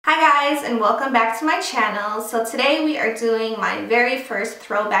guys, and welcome back to my channel. So today we are doing my very first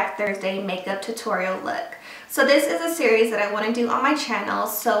Throwback Thursday makeup tutorial look. So this is a series that I want to do on my channel.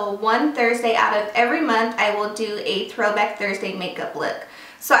 So one Thursday out of every month I will do a Throwback Thursday makeup look.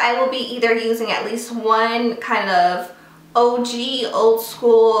 So I will be either using at least one kind of OG, old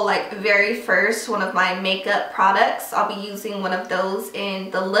school, like very first one of my makeup products. I'll be using one of those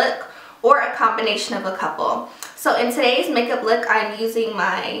in the look, or a combination of a couple. So in today's makeup look, I'm using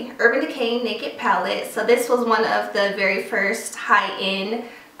my Urban Decay Naked palette. So this was one of the very first high-end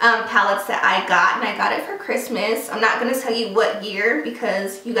palettes that I got, and I got it for Christmas. I'm not going to tell you what year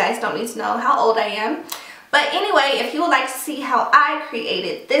because you guys don't need to know how old I am. But anyway, if you would like to see how I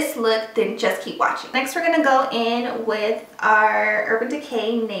created this look, then just keep watching. Next, we're going to go in with our Urban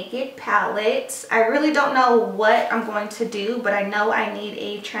Decay Naked palette. I really don't know what I'm going to do, but I know I need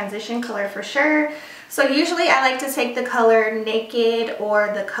a transition color for sure. So usually I like to take the color Naked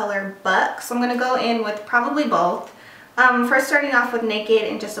or the color Buck. So I'm going to go in with probably both. First starting off with Naked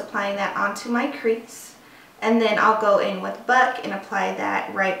and just applying that onto my crease. And then I'll go in with Buck and apply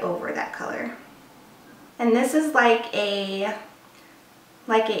that right over that color. And this is like a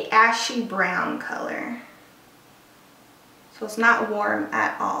ashy brown color. So it's not warm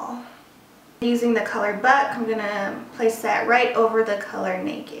at all. Using the color Buck, I'm going to place that right over the color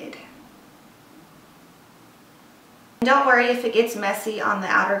Naked. Don't worry if it gets messy on the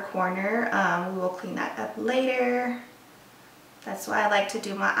outer corner. We will clean that up later. That's why I like to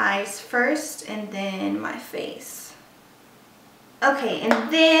do my eyes first and then my face. Okay,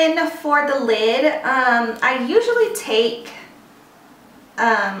 and then for the lid, I usually take,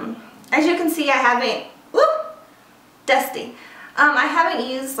 as you can see, I haven't, dusty. I haven't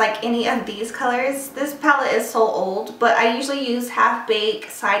used like any of these colors. This palette is so old, but I usually use Half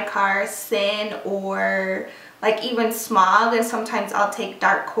Baked, Sidecar, Sin, or like even Smog, and sometimes I'll take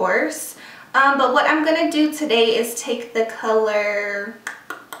Darkhorse. But what I'm going to do today is take the color,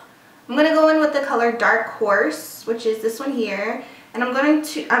 I'm going to go in with the color Darkhorse, which is this one here, and I'm going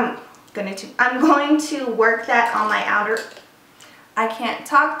to work that on my outer, I can't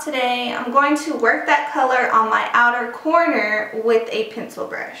talk today, I'm going to work that color on my outer corner with a pencil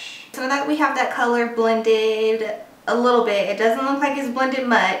brush. So that we have that color blended a little bit, it doesn't look like it's blended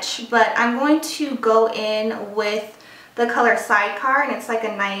much, but I'm going to go in with the color Sidecar, and it's like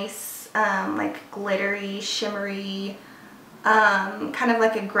a nice like glittery, shimmery, kind of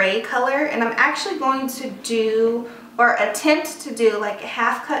like a gray color, and I'm actually going to do, or attempt to do, like a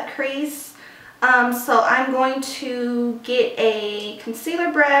half cut crease. So I'm going to get a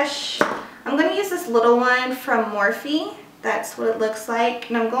concealer brush. I'm going to use this little one from Morphe. That's what it looks like,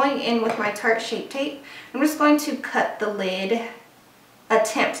 and I'm going in with my Tarte Shape Tape. I'm just going to cut the lid,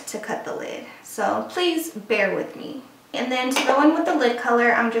 attempt to cut the lid, so please bear with me. And then to go in with the lid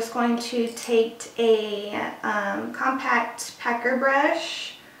color, I'm just going to take a compact packer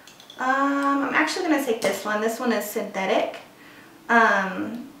brush. I'm actually going to take this one. This one is synthetic,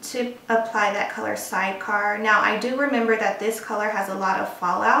 to apply that color Sidecar. Now I do remember that this color has a lot of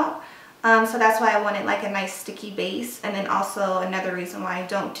fallout, so that's why I wanted like a nice sticky base, and then also another reason why I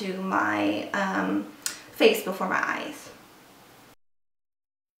don't do my face before my eyes.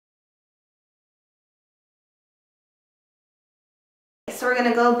 So we're going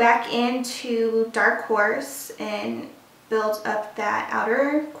to go back into Darkhorse and build up that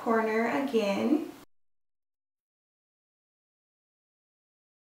outer corner again.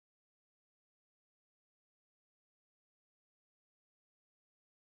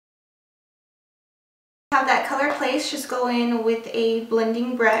 Have that color placed, just go in with a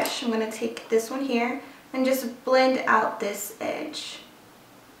blending brush. I'm going to take this one here and just blend out this edge.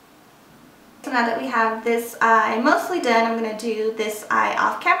 So now that we have this eye mostly done, I'm going to do this eye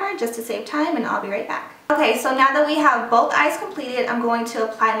off camera just to save time, and I'll be right back. Okay, so now that we have both eyes completed, I'm going to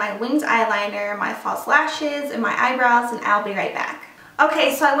apply my winged eyeliner, my false lashes, and my eyebrows, and I'll be right back.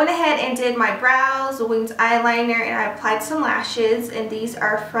 Okay, so I went ahead and did my brows, the winged eyeliner, and I applied some lashes, and these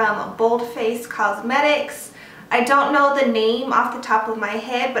are from Bold Face Cosmetics. I don't know the name off the top of my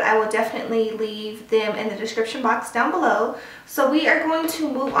head, but I will definitely leave them in the description box down below. So we are going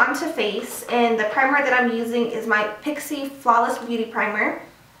to move on to face, and the primer that I'm using is my Pixi Flawless Beauty Primer.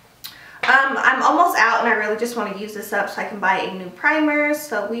 I'm almost out, and I really just want to use this up so I can buy a new primer.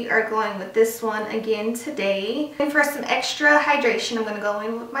 So we are going with this one again today. And for some extra hydration, I'm going to go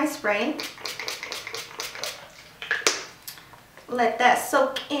in with my spray. Let that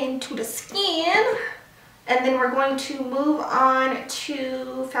soak into the skin. And then we're going to move on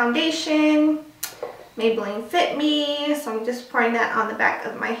to foundation, Maybelline Fit Me. So I'm just pouring that on the back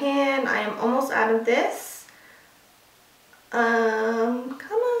of my hand. I am almost out of this. Come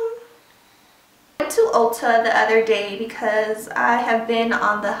on. went to Ulta the other day because I have been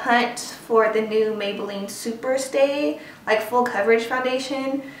on the hunt for the new Maybelline Super Stay, like full coverage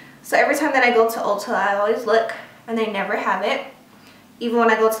foundation. So every time that I go to Ulta, I always look and they never have it. Even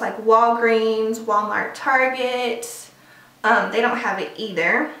when I go to like Walgreens, Walmart, Target, they don't have it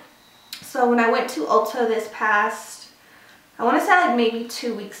either. So when I went to Ulta this past, I want to say like maybe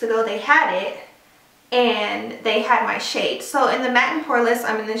 2 weeks ago, they had it. And they had my shade. So in the Matte and Poreless,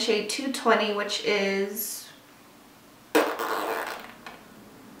 I'm in the shade 220, which is,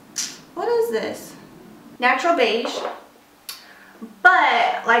 what is this? Natural beige.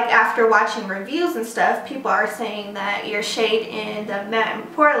 But like after watching reviews and stuff, people are saying that your shade in the Matte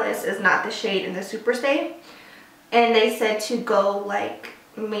and Poreless is not the shade in the Super Stay. And they said to go like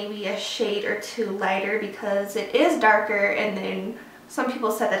maybe a shade or two lighter because it is darker, and then some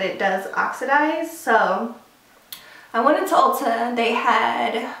people said that it does oxidize. So I went into Ulta, they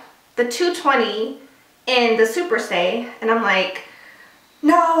had the 220 in the Super Stay, and I'm like,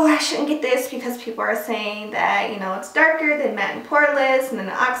 no, I shouldn't get this because people are saying that, you know, it's darker than Matte and Poreless and then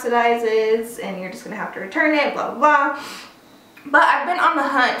it oxidizes and you're just gonna have to return it, blah, blah, blah. But I've been on the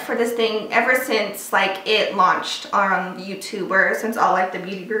hunt for this thing ever since like it launched on YouTube, or since all like the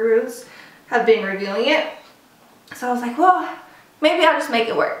beauty gurus have been reviewing it. So I was like, well, maybe I'll just make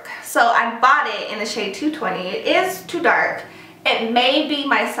it work. So I bought it in the shade 220. It is too dark. It may be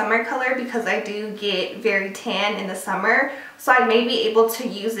my summer color because I do get very tan in the summer. So I may be able to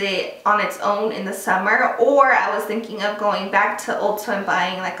use it on its own in the summer. Or I was thinking of going back to Ulta and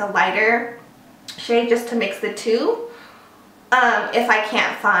buying like a lighter shade just to mix the two. If I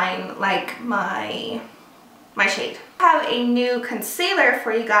can't find like my shade. I have a new concealer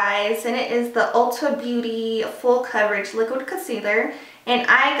for you guys, and it is the Ulta Beauty Full Coverage Liquid Concealer, and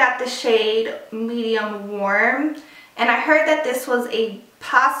I got the shade Medium Warm, and I heard that this was a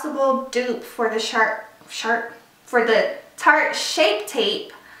possible dupe for the Tarte Shape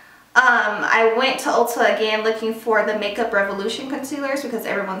Tape. I went to Ulta again looking for the Makeup Revolution concealers because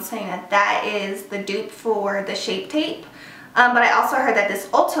everyone's saying that that is the dupe for the Shape Tape, but I also heard that this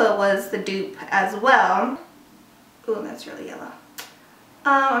Ulta was the dupe as well. Ooh, that's really yellow.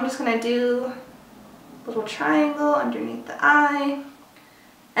 I'm just going to do a little triangle underneath the eye.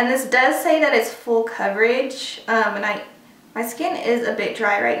 And this does say that it's full coverage. And my skin is a bit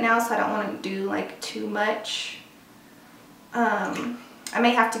dry right now, so I don't want to do like too much. I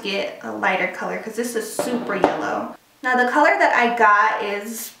may have to get a lighter color because this is super yellow. Now the color that I got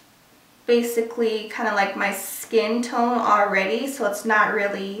is basically kind of like my skin tone already, so it's not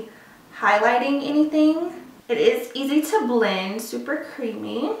really highlighting anything. It is easy to blend, super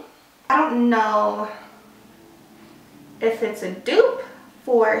creamy. I don't know if it's a dupe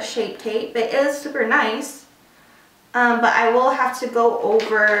for Shape Tape. It is super nice, but I will have to go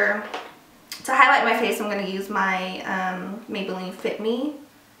over, to highlight my face, I'm going to use my Maybelline Fit Me,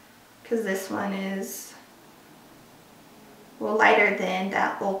 because this one is well lighter than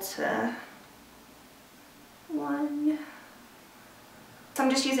that Ulta one. So I'm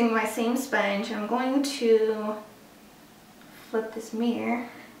just using my same sponge, and I'm going to flip this mirror.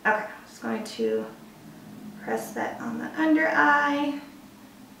 Okay, I'm just going to press that on the under eye.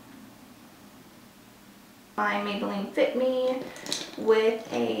 My Maybelline Fit Me with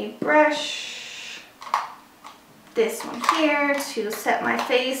a brush. This one here to set my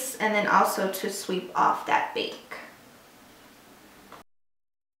face, and then also to sweep off that bake.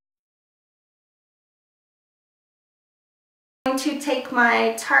 I'm going to take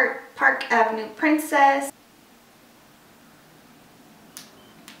my Tarte Park Avenue Princess,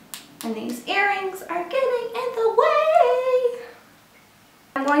 and these earrings are getting in the way.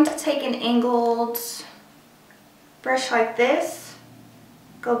 I'm going to take an angled brush like this,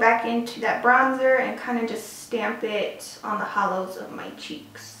 go back into that bronzer, and kind of just stamp it on the hollows of my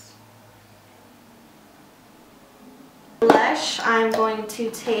cheeks. Blush, I'm going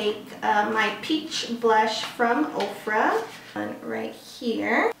to take my peach blush from Ofra. Right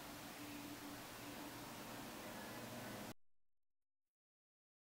here.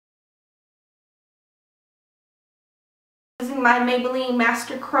 Using my Maybelline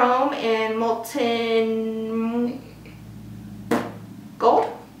Master Chrome in Molten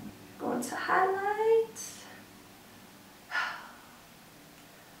Gold. Going to highlight.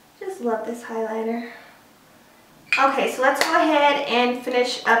 Just love this highlighter. Okay, so let's go ahead and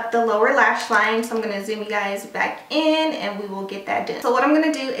finish up the lower lash line. So I'm going to zoom you guys back in and we will get that done. So what I'm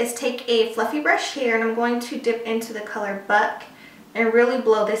going to do is take a fluffy brush here, and I'm going to dip into the color Buck and really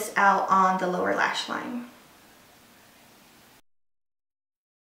blow this out on the lower lash line.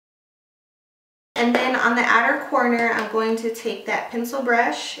 And then on the outer corner, I'm going to take that pencil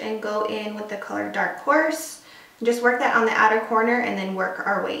brush and go in with the color Darkhorse. Just work that on the outer corner and then work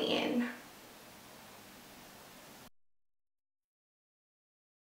our way in.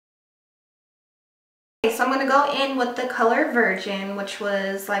 Okay, so I'm going to go in with the color Virgin, which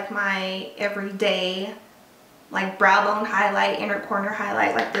was like my everyday like brow bone highlight, inner corner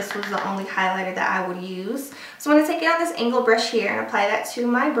highlight. Like this was the only highlighter that I would use. So I'm going to take it on this angle brush here and apply that to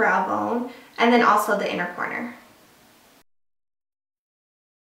my brow bone and then also the inner corner.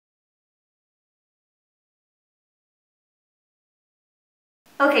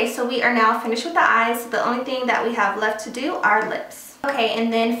 Okay, so we are now finished with the eyes. The only thing that we have left to do are lips. Okay,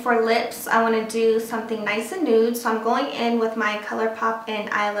 and then for lips, I want to do something nice and nude. So I'm going in with my ColourPop and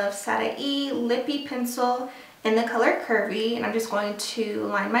I Love Sada E Lippie pencil in the color Curvy, and I'm just going to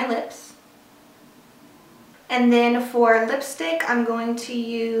line my lips. And then for lipstick, I'm going to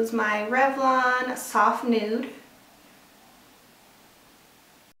use my Revlon Soft Nude.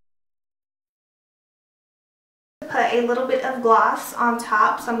 Put a little bit of gloss on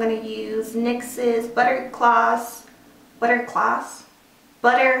top, so I'm going to use NYX's Butter Gloss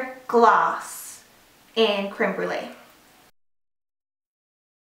and Creme Brulee.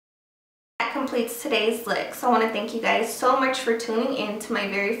 That completes today's look. So I want to thank you guys so much for tuning in to my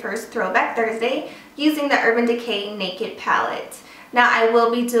very first Throwback Thursday using the Urban Decay Naked palette. Now I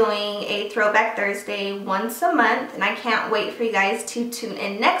will be doing a Throwback Thursday once a month, and I can't wait for you guys to tune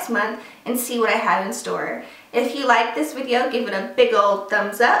in next month and see what I have in store. If you like this video, give it a big old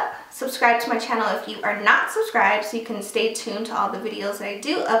thumbs up. Subscribe to my channel if you are not subscribed so you can stay tuned to all the videos that I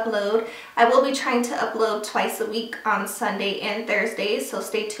do upload. I will be trying to upload twice a week on Sunday and Thursdays, so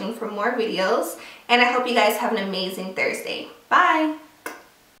stay tuned for more videos. And I hope you guys have an amazing Thursday. Bye!